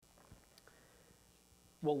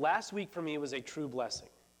Well, last week for me was a true blessing.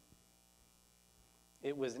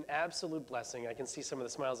 It was an absolute blessing. I can see some of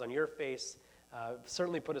the smiles on your face.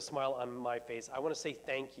 Certainly put a smile on my face. I want to say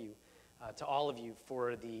thank you to all of you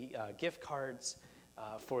for the gift cards,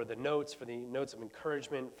 for the notes of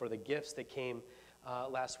encouragement, for the gifts that came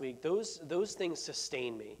last week. Those things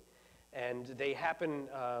sustain me, and they happen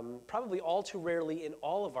probably all too rarely in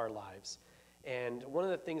all of our lives. And one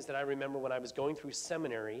of the things that I remember when I was going through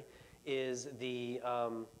seminary is the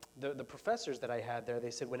professors that I had there. They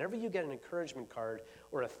said, whenever you get an encouragement card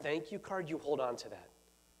or a thank you card, you hold on to that.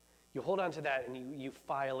 You hold on to that and you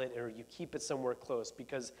file it or you keep it somewhere close,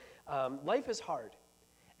 because life is hard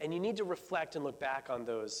and you need to reflect and look back on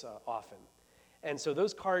those often. And so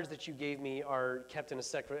those cards that you gave me are kept in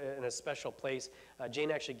a special place. Jane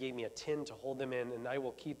actually gave me a tin to hold them in, and I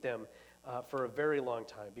will keep them for a very long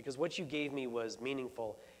time, because what you gave me was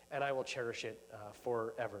meaningful, and I will cherish it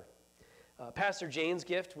forever. Pastor Jane's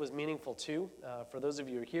gift was meaningful too. For those of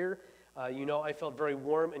you who are here, you know I felt very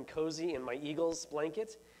warm and cozy in my Eagles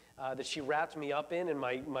blanket that she wrapped me up in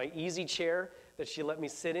my easy chair that she let me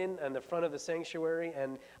sit in the front of the sanctuary,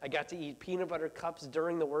 and I got to eat peanut butter cups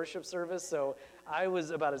during the worship service, so I was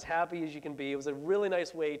about as happy as you can be. It was a really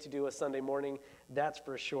nice way to do a Sunday morning, that's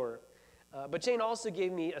for sure. But Jane also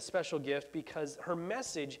gave me a special gift because her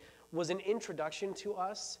message was an introduction to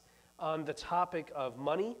us on the topic of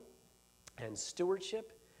money and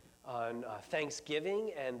stewardship, on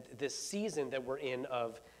Thanksgiving and this season that we're in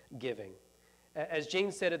of giving. As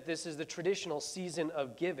Jane said it, this is the traditional season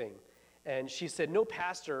of giving. And she said, no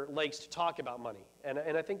pastor likes to talk about money. And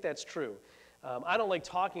I think that's true. I don't like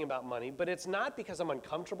talking about money, but it's not because I'm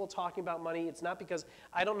uncomfortable talking about money. It's not because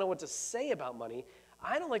I don't know what to say about money.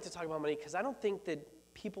 I don't like to talk about money because I don't think that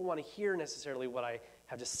people want to hear necessarily what I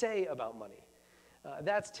have to say about money.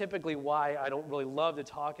 That's typically why I don't really love to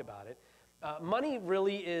talk about it. Money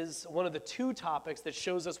really is one of the two topics that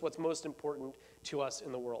shows us what's most important to us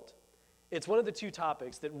in the world. It's one of the two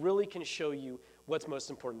topics that really can show you what's most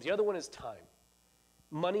important. The other one is time.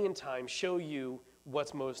 Money and time show you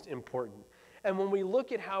what's most important. And when we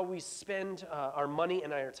look at how we spend our money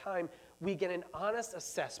and our time, we get an honest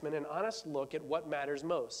assessment, an honest look at what matters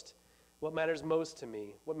most. What matters most to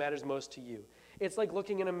me? What matters most to you? It's like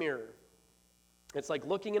looking in a mirror. It's like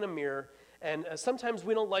looking in a mirror, and sometimes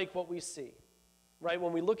we don't like what we see. Right?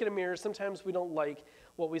 When we look at a mirror, sometimes we don't like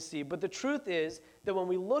what we see. But the truth is that when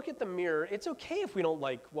we look at the mirror, it's okay if we don't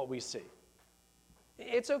like what we see.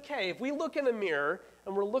 It's okay. If we look in the mirror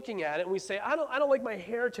and we're looking at it and we say, I don't like my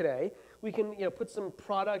hair today, we can put some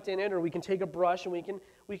product in it, or we can take a brush and we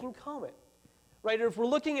can comb it. Right? Or if we're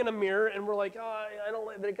looking in a mirror and we're like, I don't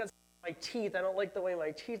like that it got my teeth, I don't like the way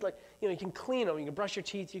my teeth look, you can clean them, you can brush your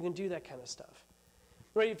teeth, you can do that kind of stuff.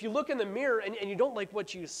 Right? If you look in the mirror and you don't like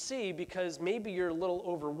what you see because maybe you're a little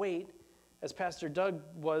overweight, as Pastor Doug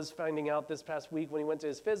was finding out this past week when he went to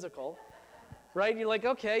his physical, right? You're like,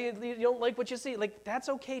 okay, you don't like what you see. Like, that's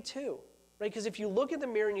okay too, right? Because if you look at the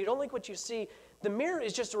mirror and you don't like what you see, the mirror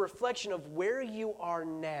is just a reflection of where you are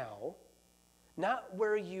now, not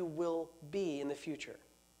where you will be in the future.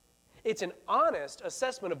 It's an honest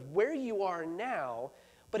assessment of where you are now,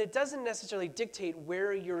 but it doesn't necessarily dictate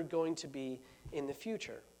where you're going to be in the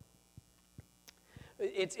future.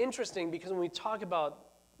 It's interesting because when we talk about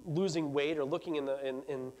losing weight or looking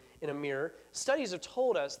in a mirror, studies have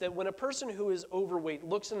told us that when a person who is overweight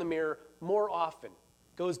looks in the mirror more often,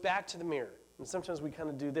 goes back to the mirror, and sometimes we kind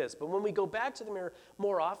of do this, but when we go back to the mirror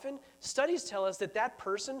more often, studies tell us that that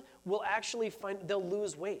person will actually they'll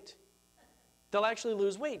lose weight. They'll actually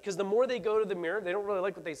lose weight because the more they go to the mirror, they don't really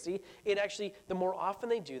like what they see, the more often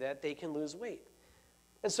they do that, they can lose weight.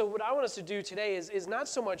 And so what I want us to do today is not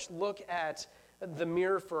so much look at the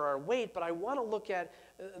mirror for our weight, but I want to look at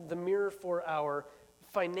the mirror for our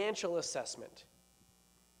financial assessment.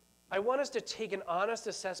 I want us to take an honest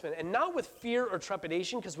assessment, and not with fear or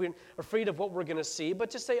trepidation because we're afraid of what we're going to see, but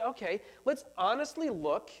to say, okay, let's honestly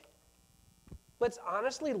look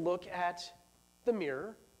at the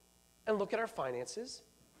mirror and look at our finances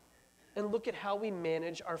and look at how we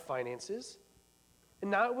manage our finances. And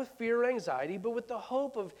not with fear or anxiety, but with the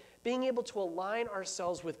hope of being able to align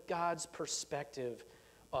ourselves with God's perspective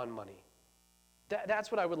on money.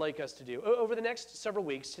 That's what I would like us to do. Over the next several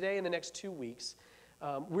weeks, today and the next 2 weeks,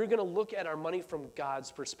 we're going to look at our money from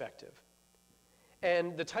God's perspective.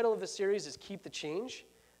 And the title of the series is Keep the Change,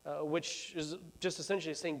 which is just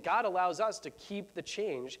essentially saying God allows us to keep the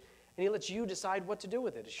change, and he lets you decide what to do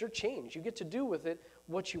with it. It's your change. You get to do with it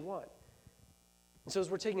what you want. And so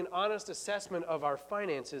as we're taking an honest assessment of our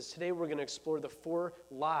finances, today we're going to explore the four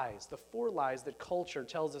lies that culture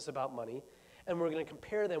tells us about money, and we're going to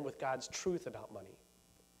compare them with God's truth about money.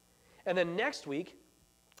 And then next week,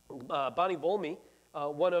 Bonnie Volmy,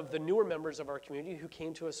 one of the newer members of our community who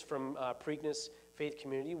came to us from Preakness Faith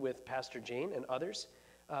Community with Pastor Jane and others,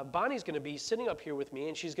 Bonnie's going to be sitting up here with me,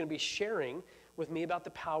 and she's going to be sharing with me about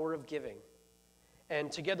the power of giving. And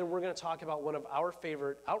together we're going to talk about one of our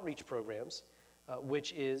favorite outreach programs,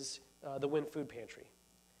 which is the Win Food Pantry.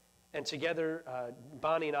 And together,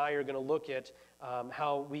 Bonnie and I are going to look at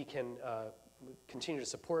how we can continue to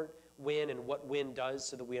support Win and what Win does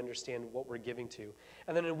so that we understand what we're giving to.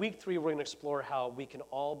 And then in week 3, we're going to explore how we can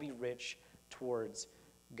all be rich towards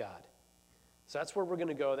God. So that's where we're going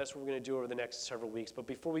to go. That's what we're going to do over the next several weeks. But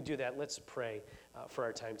before we do that, let's pray for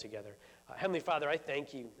our time together. Heavenly Father, I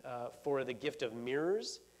thank you for the gift of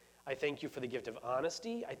mirrors. I thank you for the gift of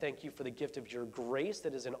honesty. I thank you for the gift of your grace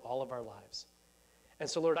that is in all of our lives. And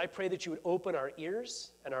so, Lord, I pray that you would open our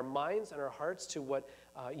ears and our minds and our hearts to what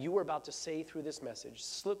you are about to say through this message.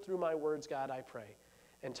 Slip through my words, God, I pray,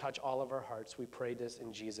 and touch all of our hearts. We pray this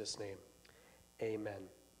in Jesus' name. Amen.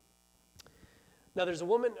 Now, there's a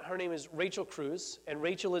woman, her name is Rachel Cruz, and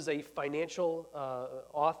Rachel is a financial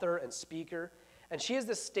author and speaker. And she has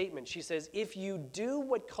this statement. She says, if you do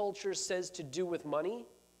what culture says to do with money,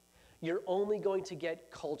 you're only going to get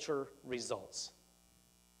culture results.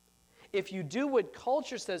 If you do what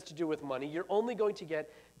culture says to do with money, you're only going to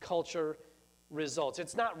get culture results.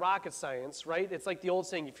 It's not rocket science, right? It's like the old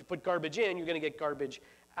saying, if you put garbage in, you're going to get garbage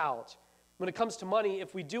out. When it comes to money,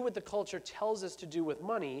 if we do what the culture tells us to do with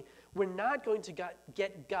money, we're not going to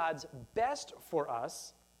get God's best for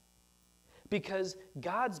us, because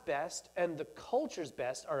God's best and the culture's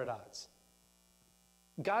best are at odds.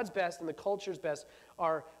 God's best and the culture's best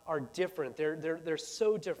are different. They're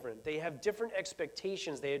so different. They have different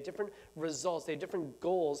expectations. They have different results. They have different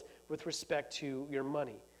goals with respect to your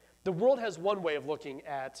money. The world has one way of looking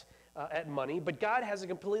at money, but God has a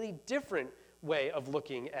completely different way of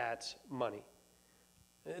looking at money.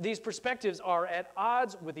 These perspectives are at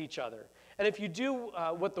odds with each other. And if you do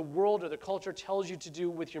what the world or the culture tells you to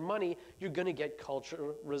do with your money, you're going to get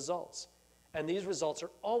culture results. And these results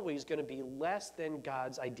are always going to be less than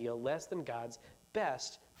God's ideal, less than God's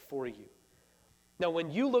best for you. Now,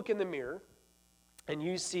 when you look in the mirror and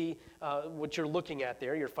you see what you're looking at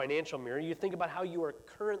there, your financial mirror, you think about how you are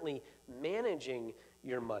currently managing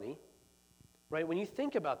your money, right? When you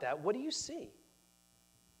think about that, what do you see?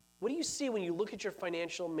 What do you see when you look at your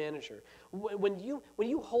financial manager? When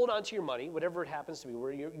you hold on to your money, whatever it happens to be,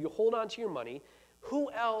 where you hold on to your money,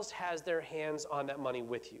 who else has their hands on that money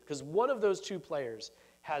with you? Because one of those two players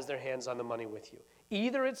has their hands on the money with you.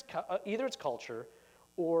 Either it's culture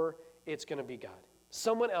or it's going to be God.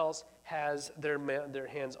 Someone else has their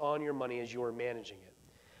hands on your money as you are managing it.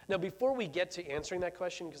 Now, before we get to answering that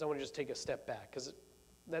question, because I want to just take a step back, because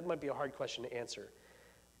that might be a hard question to answer.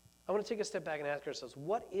 I want to take a step back and ask ourselves,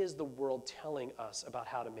 what is the world telling us about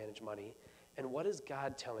how to manage money? And what is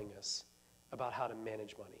God telling us about how to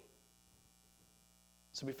manage money?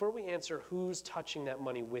 So before we answer who's touching that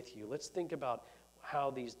money with you, let's think about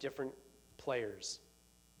how these different players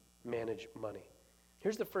manage money.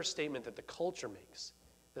 Here's the first statement that the culture makes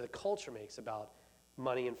about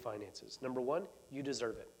money and finances. Number one, you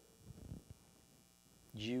deserve it.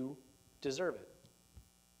 You deserve it.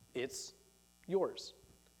 It's yours.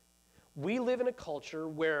 We live in a culture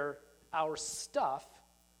where our stuff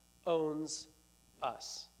owns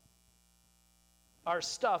us. Our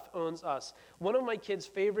stuff owns us. One of my kids'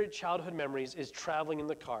 favorite childhood memories is traveling in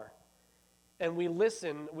the car. And we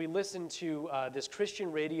listen to this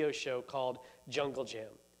Christian radio show called Jungle Jam.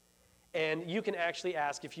 And you can actually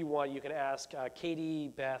ask, if you want, you can ask Katie,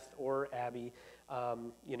 Beth, or Abby.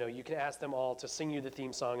 You can ask them all to sing you the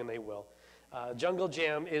theme song, and they will. Jungle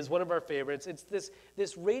Jam is one of our favorites. It's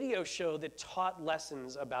this radio show that taught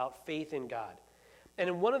lessons about faith in God. And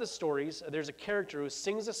in one of the stories, there's a character who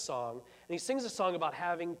sings a song, and he sings a song about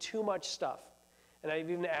having too much stuff. And I've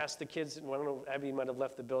even asked the kids, and I don't know, Abby might have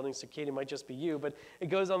left the building, so Katie might just be you, but it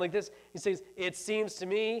goes on like this. He says, it seems to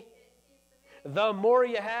me, the more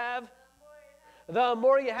you have, the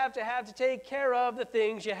more you have to take care of the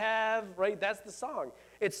things you have, right? That's the song.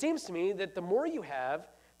 It seems to me that the more you have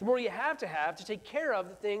to take care of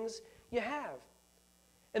the things you have.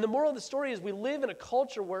 And the moral of the story is we live in a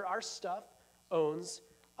culture where our stuff owns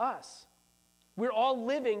us. We're all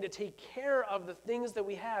living to take care of the things that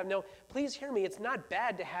we have. Now, please hear me. It's not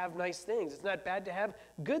bad to have nice things. It's not bad to have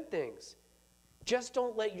good things. Just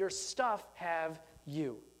don't let your stuff have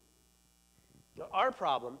you. Now, our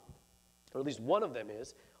problem, or at least one of them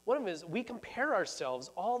is we compare ourselves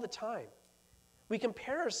all the time. We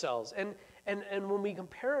compare ourselves, and when we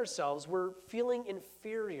compare ourselves, we're feeling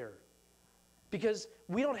inferior because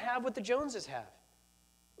we don't have what the Joneses have.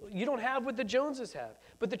 You don't have what the Joneses have.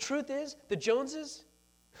 But the truth is, the Joneses,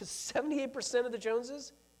 78% of the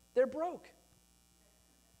Joneses, they're broke.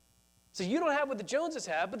 So you don't have what the Joneses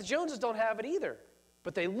have, but the Joneses don't have it either.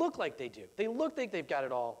 But they look like they do. They look like they've got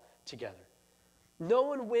it all together. No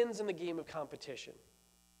one wins in the game of competition.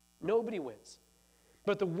 Nobody wins.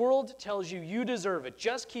 But the world tells you you deserve it.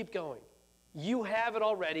 Just keep going. You have it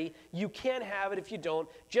already. You can't have it if you don't.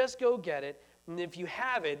 Just go get it. And if you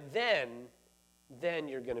have it, then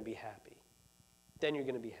you're going to be happy. Then you're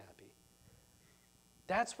going to be happy.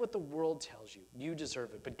 That's what the world tells you. You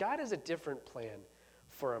deserve it. But God has a different plan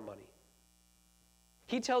for our money.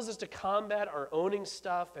 He tells us to combat our owning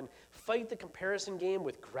stuff and fight the comparison game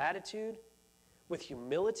with gratitude, with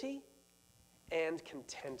humility, and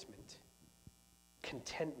contentment.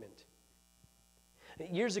 Contentment.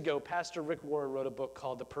 Years ago, Pastor Rick Warren wrote a book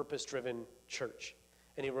called The Purpose-Driven Church,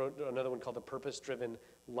 and he wrote another one called The Purpose-Driven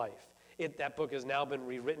Life. That book has now been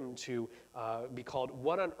rewritten to be called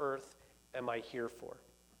What on Earth Am I Here For?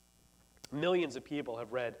 Millions of people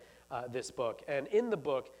have read this book, and in the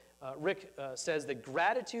book, Rick says that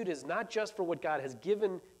gratitude is not just for what God has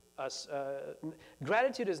given us.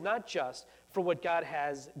 Gratitude is not just for what God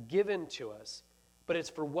has given to us, but it's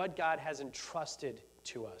for what God has entrusted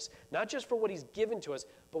to us. Not just for what he's given to us,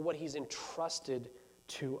 but what he's entrusted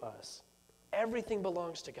to us. Everything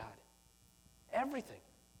belongs to God. Everything.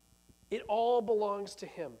 It all belongs to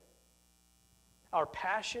him. Our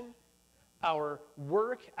passion, our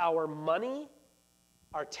work, our money,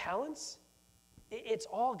 our talents, it's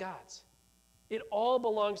all God's. It all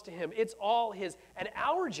belongs to him. It's all his. And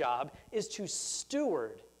our job is to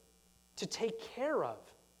steward, to take care of,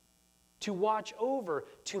 to watch over,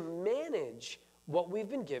 to manage what we've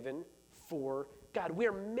been given for God. We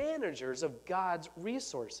are managers of God's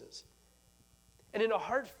resources. And in a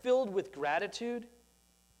heart filled with gratitude,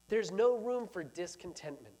 there's no room for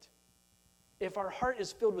discontentment. If our heart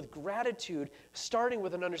is filled with gratitude, starting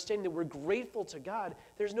with an understanding that we're grateful to God,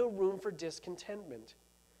 there's no room for discontentment.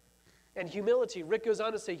 And humility, Rick goes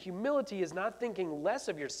on to say, humility is not thinking less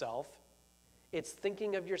of yourself, it's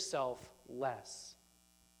thinking of yourself less.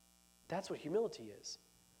 That's what humility is.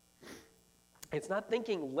 It's not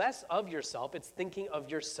thinking less of yourself, it's thinking of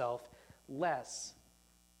yourself less.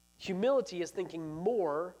 Humility is thinking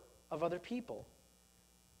more of other people.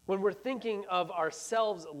 When we're thinking of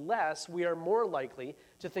ourselves less, we are more likely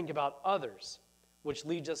to think about others, which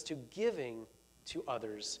leads us to giving to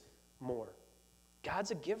others more.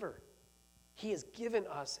 God's a giver. He has given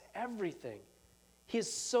us everything. He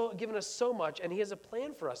has given us so much, and he has a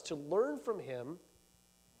plan for us to learn from him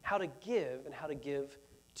how to give and how to give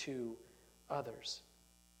to others.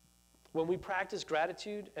 When we practice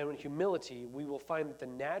gratitude and humility, we will find that the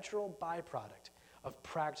natural byproduct of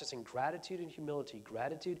practicing gratitude and humility,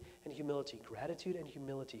 gratitude and humility, gratitude and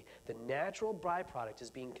humility, the natural byproduct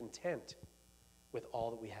is being content with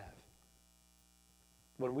all that we have.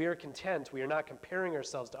 When we are content, we are not comparing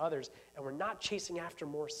ourselves to others, and we're not chasing after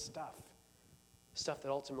more stuff that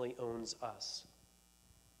ultimately owns us.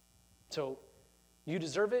 So, you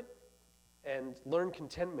deserve it, and learn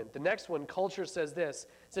contentment. The next one, culture says this,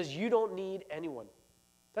 it says you don't need anyone.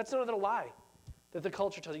 That's another lie that the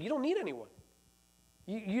culture tells you. You don't need anyone.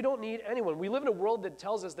 You don't need anyone. We live in a world that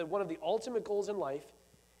tells us that one of the ultimate goals in life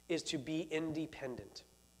is to be independent.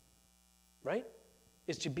 Right?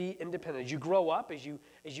 Is to be independent. As you grow up, as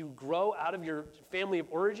you grow out of your family of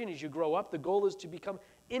origin, as you grow up, the goal is to become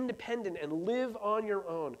independent and live on your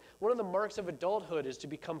own. One of the marks of adulthood is to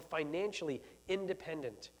become financially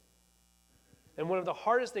independent. And one of the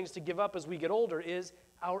hardest things to give up as we get older is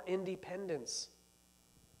our independence.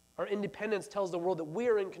 Our independence tells the world that we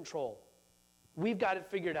are in control. We've got it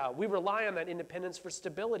figured out. We rely on that independence for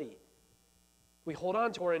stability. We hold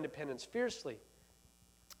on to our independence fiercely.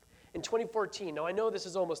 In 2014, now I know this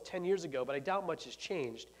is almost 10 years ago, but I doubt much has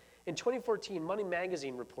changed. In 2014, Money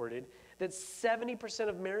Magazine reported that 70%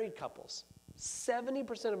 of married couples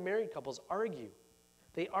argue.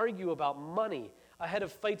 They argue about money ahead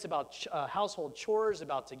of fights about household chores,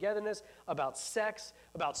 about togetherness, about sex,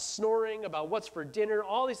 about snoring, about what's for dinner,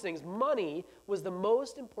 all these things. Money was the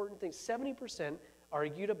most important thing. 70%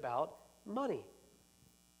 argued about money.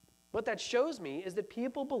 What that shows me is that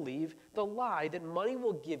people believe the lie that money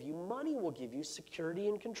will give you security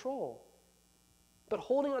and control. But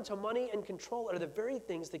holding on to money and control are the very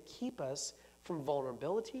things that keep us from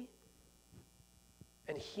vulnerability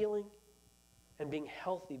and healing and being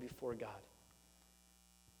healthy before God.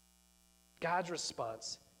 God's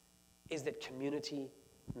response is that community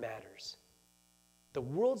matters. The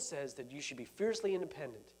world says that you should be fiercely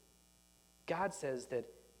independent. God says that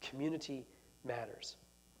community matters.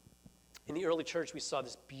 In the early church, we saw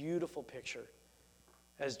this beautiful picture.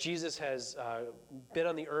 As Jesus has been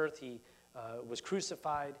on the earth, he was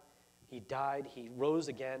crucified, he died, he rose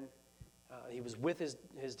again. He was with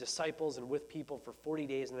his disciples and with people for 40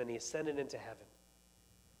 days, and then he ascended into heaven.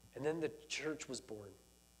 And then the church was born,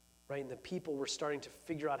 right? And the people were starting to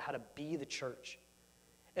figure out how to be the church.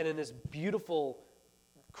 And in this beautiful,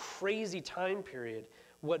 crazy time period,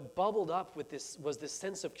 what bubbled up with this was this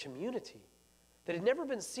sense of community that had never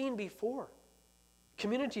been seen before.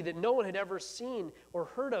 Community that no one had ever seen or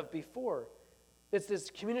heard of before. It's this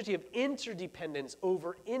community of interdependence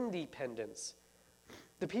over independence.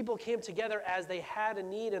 The people came together as they had a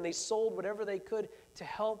need, and they sold whatever they could to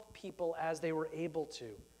help people as they were able to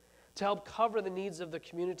help cover the needs of the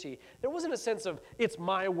community. There wasn't a sense of, it's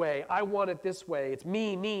my way, I want it this way, it's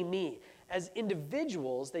me, me, me. As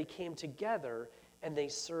individuals, they came together and they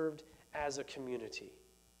served as a community.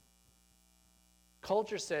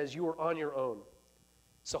 Culture says you are on your own.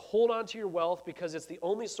 So hold on to your wealth because it's the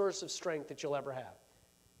only source of strength that you'll ever have.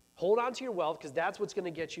 Hold on to your wealth because that's what's going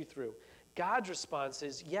to get you through. God's response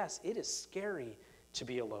is, yes, it is scary to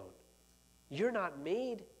be alone. You're not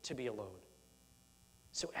made to be alone.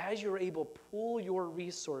 So as you're able, pool your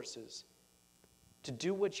resources to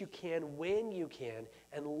do what you can when you can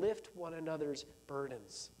and lift one another's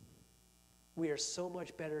burdens. We are so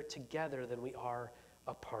much better together than we are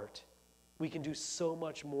apart. We can do so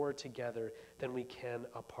much more together than we can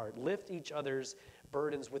apart. Lift each other's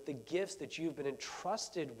burdens with the gifts that you've been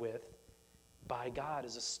entrusted with by God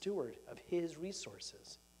as a steward of his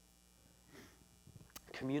resources.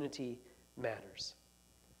 Community matters.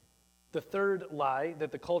 The third lie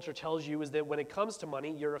that the culture tells you is that when it comes to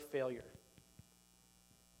money, you're a failure.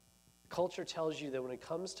 Culture tells you that when it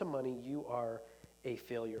comes to money, you are a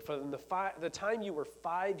failure. From the time you were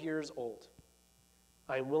 5 years old,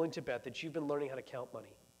 I am willing to bet that you've been learning how to count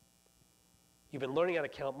money. You've been learning how to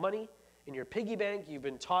count money in your piggy bank. You've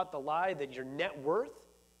been taught the lie that your net worth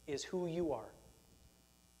is who you are.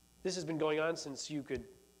 This has been going on since you could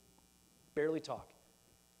barely talk.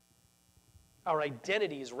 Our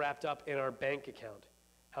identity is wrapped up in our bank account.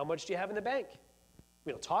 How much do you have in the bank?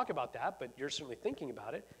 We don't talk about that, but you're certainly thinking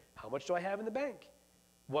about it. How much do I have in the bank?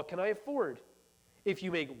 What can I afford? If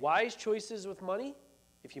you make wise choices with money,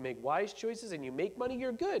 if you make wise choices and you make money,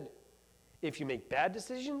 you're good. If you make bad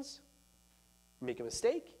decisions, make a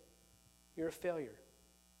mistake, you're a failure.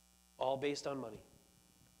 All based on money.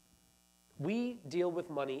 We deal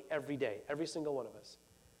with money every day, every single one of us.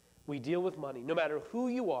 We deal with money. No matter who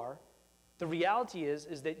you are, the reality is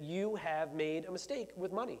that you have made a mistake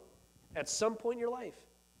with money at some point in your life.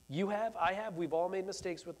 You have, I have, we've all made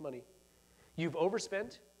mistakes with money. You've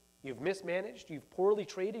overspent, you've mismanaged, you've poorly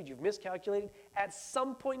traded, you've miscalculated. At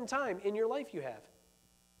some point in time in your life you have.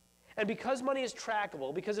 And because money is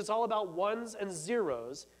trackable, because it's all about ones and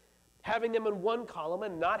zeros, having them in one column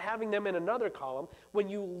and not having them in another column, when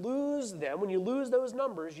you lose them, when you lose those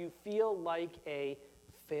numbers, you feel like a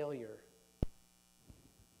failure.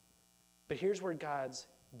 But here's where God's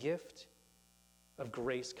gift of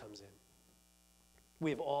grace comes in. We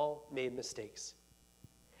have all made mistakes.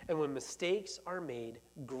 And when mistakes are made,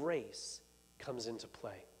 grace comes into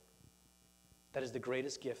play. That is the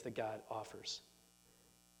greatest gift that God offers.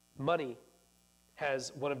 Money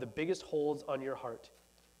has one of the biggest holds on your heart.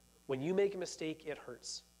 When you make a mistake, it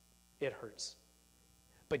hurts. It hurts.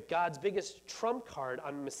 But God's biggest trump card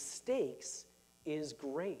on mistakes is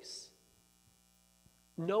grace.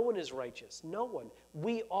 No one is righteous. No one.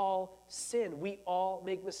 We all sin. We all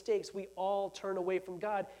make mistakes. We all turn away from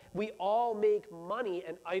God. We all make money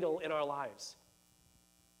an idol in our lives.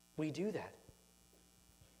 We do that.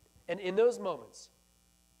 And in those moments,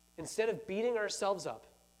 instead of beating ourselves up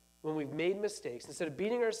when we've made mistakes, instead of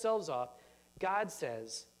beating ourselves up, God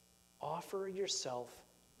says, offer yourself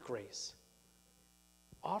grace.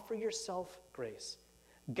 Offer yourself grace.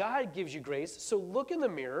 God gives you grace, so look in the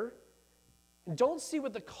mirror. Don't see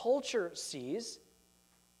what the culture sees.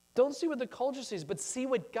 Don't see what the culture sees, but see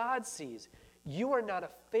what God sees. You are not a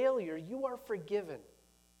failure. You are forgiven.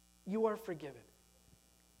 You are forgiven.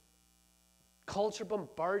 Culture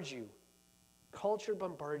bombards you. Culture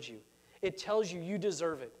bombards you. It tells you you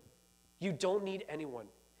deserve it. You don't need anyone.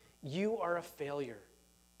 You are a failure.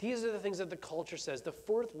 These are the things that the culture says. The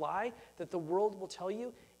fourth lie that the world will tell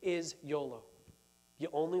you is YOLO. You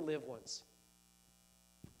only live once.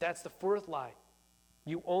 That's the fourth lie.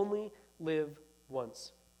 You only live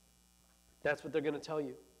once. That's what they're going to tell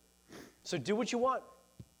you. So do what you want.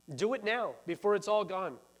 Do it now before it's all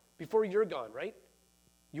gone, before you're gone, right?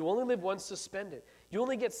 You only live once, so spend it. You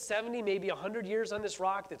only get 70, maybe 100 years on this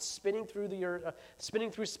rock that's spinning through the earth, spinning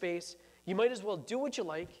through space. You might as well do what you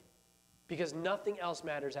like, because nothing else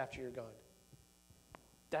matters after you're gone.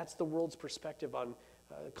 That's the world's perspective on,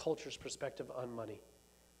 culture's perspective on money.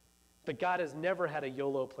 But God has never had a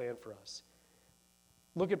YOLO plan for us.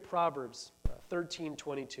 Look at Proverbs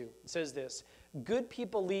 13:22. It says this, "Good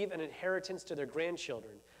people leave an inheritance to their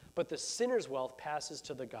grandchildren, but the sinner's wealth passes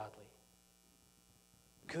to the godly."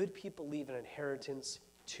 Good people leave an inheritance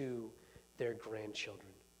to their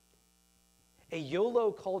grandchildren. A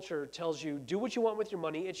YOLO culture tells you, do what you want with your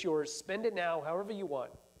money, it's yours, spend it now however you want.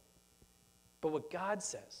 But what God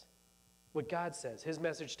says, his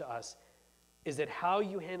message to us, is that how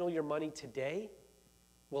you handle your money today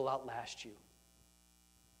will outlast you.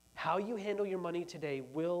 How you handle your money today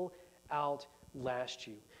will outlast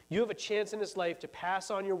you. You have a chance in this life to pass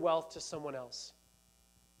on your wealth to someone else.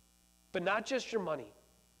 But not just your money.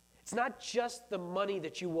 It's not just the money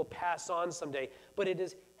that you will pass on someday, but it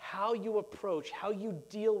is how you approach, how you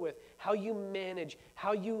deal with, how you manage,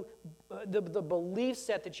 how you, the belief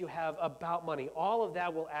set that you have about money. All of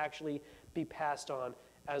that will actually be passed on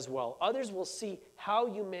as well. Others will see how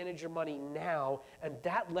you manage your money now, and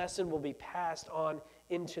that lesson will be passed on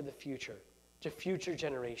into the future, to future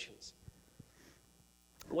generations.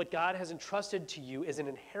 What God has entrusted to you is an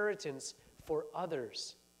inheritance for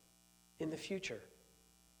others in the future.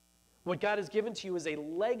 What God has given to you is a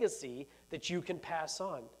legacy that you can pass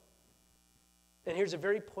on. And here's a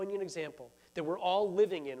very poignant example that we're all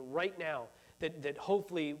living in right now that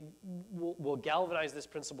hopefully will galvanize this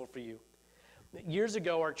principle for you. Years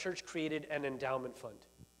ago, our church created an endowment fund.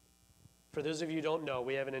 For those of you who don't know,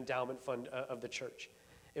 we have an endowment fund of the church.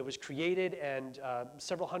 It was created and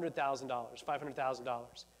several $100,000,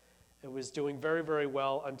 $500,000. It was doing very, very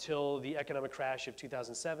well until the economic crash of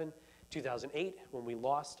 2007, 2008, when we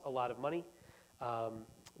lost a lot of money.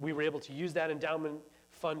 We were able to use that endowment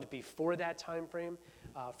fund before that time frame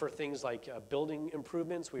for things like building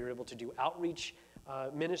improvements. We were able to do outreach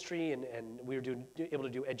ministry, and we were able to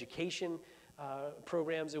do education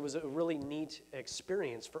programs. It was a really neat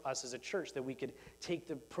experience for us as a church that we could take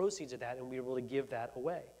the proceeds of that and we were able to give that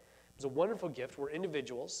away. It was a wonderful gift where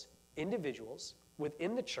individuals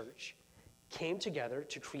within the church came together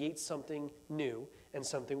to create something new and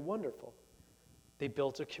something wonderful. They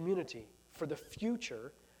built a community for the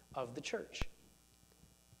future of the church.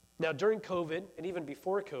 Now, during COVID, and even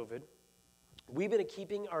before COVID, we've been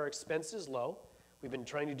keeping our expenses low. We've been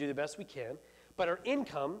trying to do the best we can, but our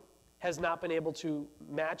income has not been able to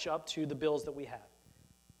match up to the bills that we have.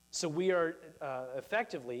 So we are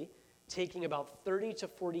effectively taking about $30,000 to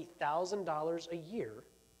 $40,000 a year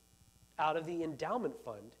out of the endowment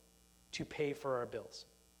fund to pay for our bills.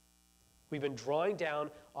 We've been drawing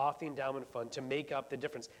down off the endowment fund to make up the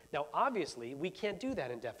difference. Now, obviously, we can't do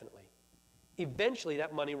that indefinitely. Eventually,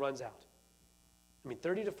 that money runs out. I mean,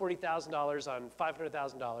 $30,000 to $40,000 on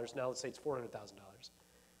 $500,000, now let's say it's $400,000.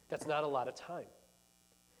 That's not a lot of time.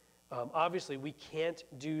 Obviously, we can't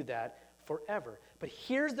do that forever. But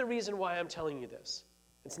here's the reason why I'm telling you this.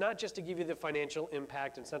 It's not just to give you the financial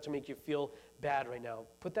impact. It's not to make you feel bad right now.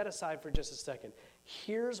 Put that aside for just a second.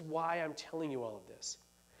 Here's why I'm telling you all of this.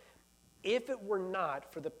 If it were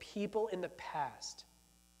not for the people in the past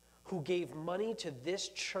who gave money to this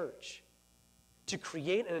church to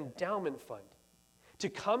create an endowment fund, to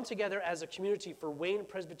come together as a community for Wayne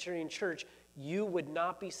Presbyterian Church, you would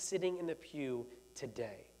not be sitting in the pew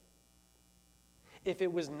today. If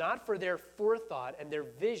it was not for their forethought and their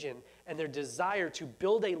vision and their desire to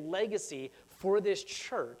build a legacy for this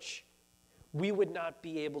church, we would not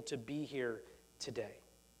be able to be here today.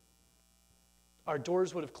 Our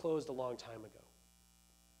doors would have closed a long time ago.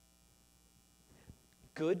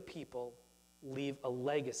 Good people leave a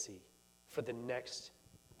legacy for the next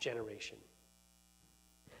generation.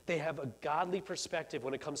 They have a godly perspective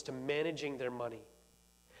when it comes to managing their money.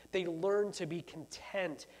 They learn to be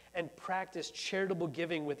content and practice charitable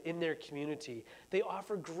giving within their community. They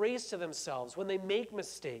offer grace to themselves when they make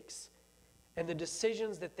mistakes, and the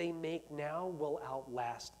decisions that they make now will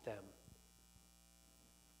outlast them.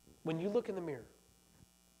 When you look in the mirror,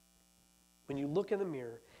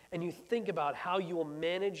 and you think about how you will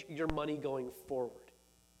manage your money going forward,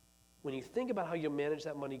 when you think about how you'll manage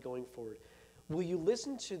that money going forward, will you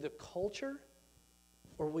listen to the culture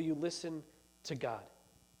or will you listen to God?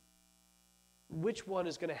 Which one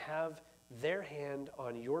is going to have their hand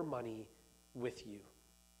on your money with you?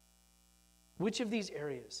 Which of these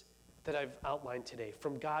areas that I've outlined today,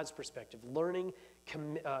 from God's perspective, learning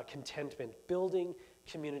contentment, building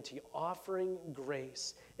community, offering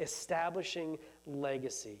grace, establishing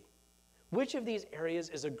legacy, which of these areas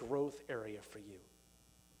is a growth area for you?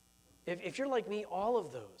 If you're like me, all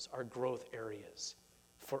of those are growth areas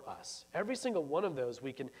for us. Every single one of those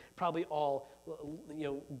we can probably all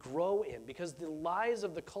grow in, because the lies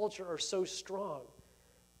of the culture are so strong,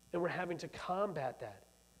 and we're having to combat that.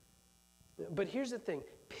 But here's the thing.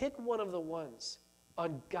 Pick one of the ones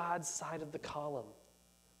on God's side of the column,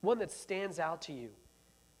 one that stands out to you.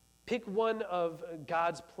 Pick one of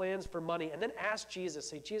God's plans for money, and then ask Jesus.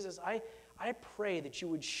 Say, Jesus, I pray that you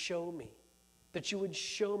would show me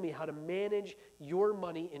how to manage your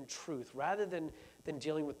money in truth rather than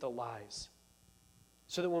dealing with the lies.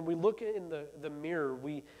 So that when we look in the mirror,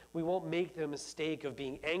 we won't make the mistake of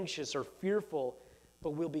being anxious or fearful,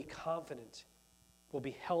 but we'll be confident, we'll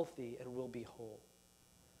be healthy, and we'll be whole.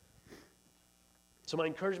 So my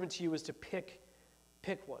encouragement to you is to pick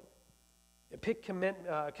one. Pick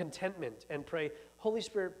contentment and pray, Holy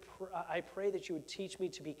Spirit, I pray that you would teach me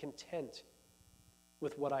to be content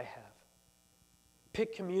with what I have.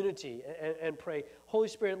 Pick community and pray, Holy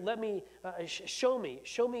Spirit, let me, show me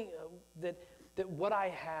that what I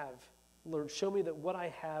have, Lord, show me that what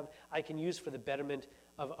I have I can use for the betterment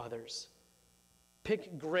of others.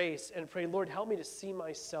 Pick grace and pray, Lord, help me to see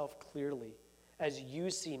myself clearly as you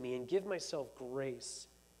see me, and give myself grace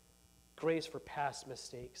for past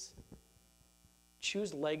mistakes.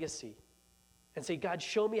 Choose legacy and say, God,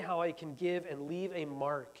 show me how I can give and leave a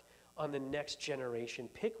mark on the next generation.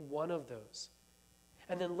 Pick one of those.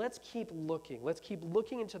 And then let's keep looking. Let's keep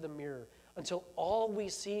looking into the mirror until all we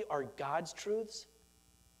see are God's truths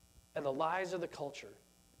and the lies of the culture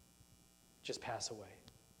just pass away.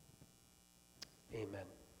 Amen.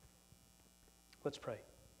 Let's pray.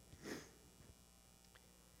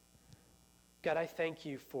 God, I thank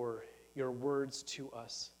you for your words to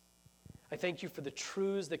us. I thank you for the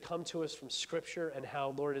truths that come to us from Scripture, and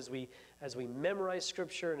how, Lord, as we memorize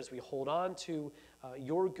Scripture and as we hold on to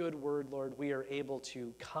your good word, Lord, we are able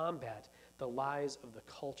to combat the lies of the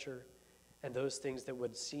culture and those things that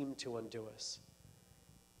would seem to undo us.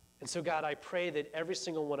 And so, God, I pray that every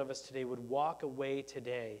single one of us today would walk away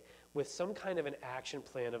today with some kind of an action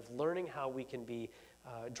plan of learning how we can be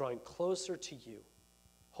drawing closer to you,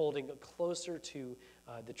 holding closer to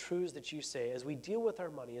the truths that you say. As we deal with our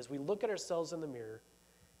money, as we look at ourselves in the mirror,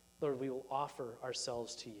 Lord, we will offer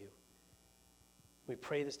ourselves to you. We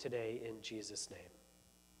pray this today in Jesus' name.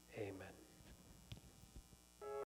 Amen.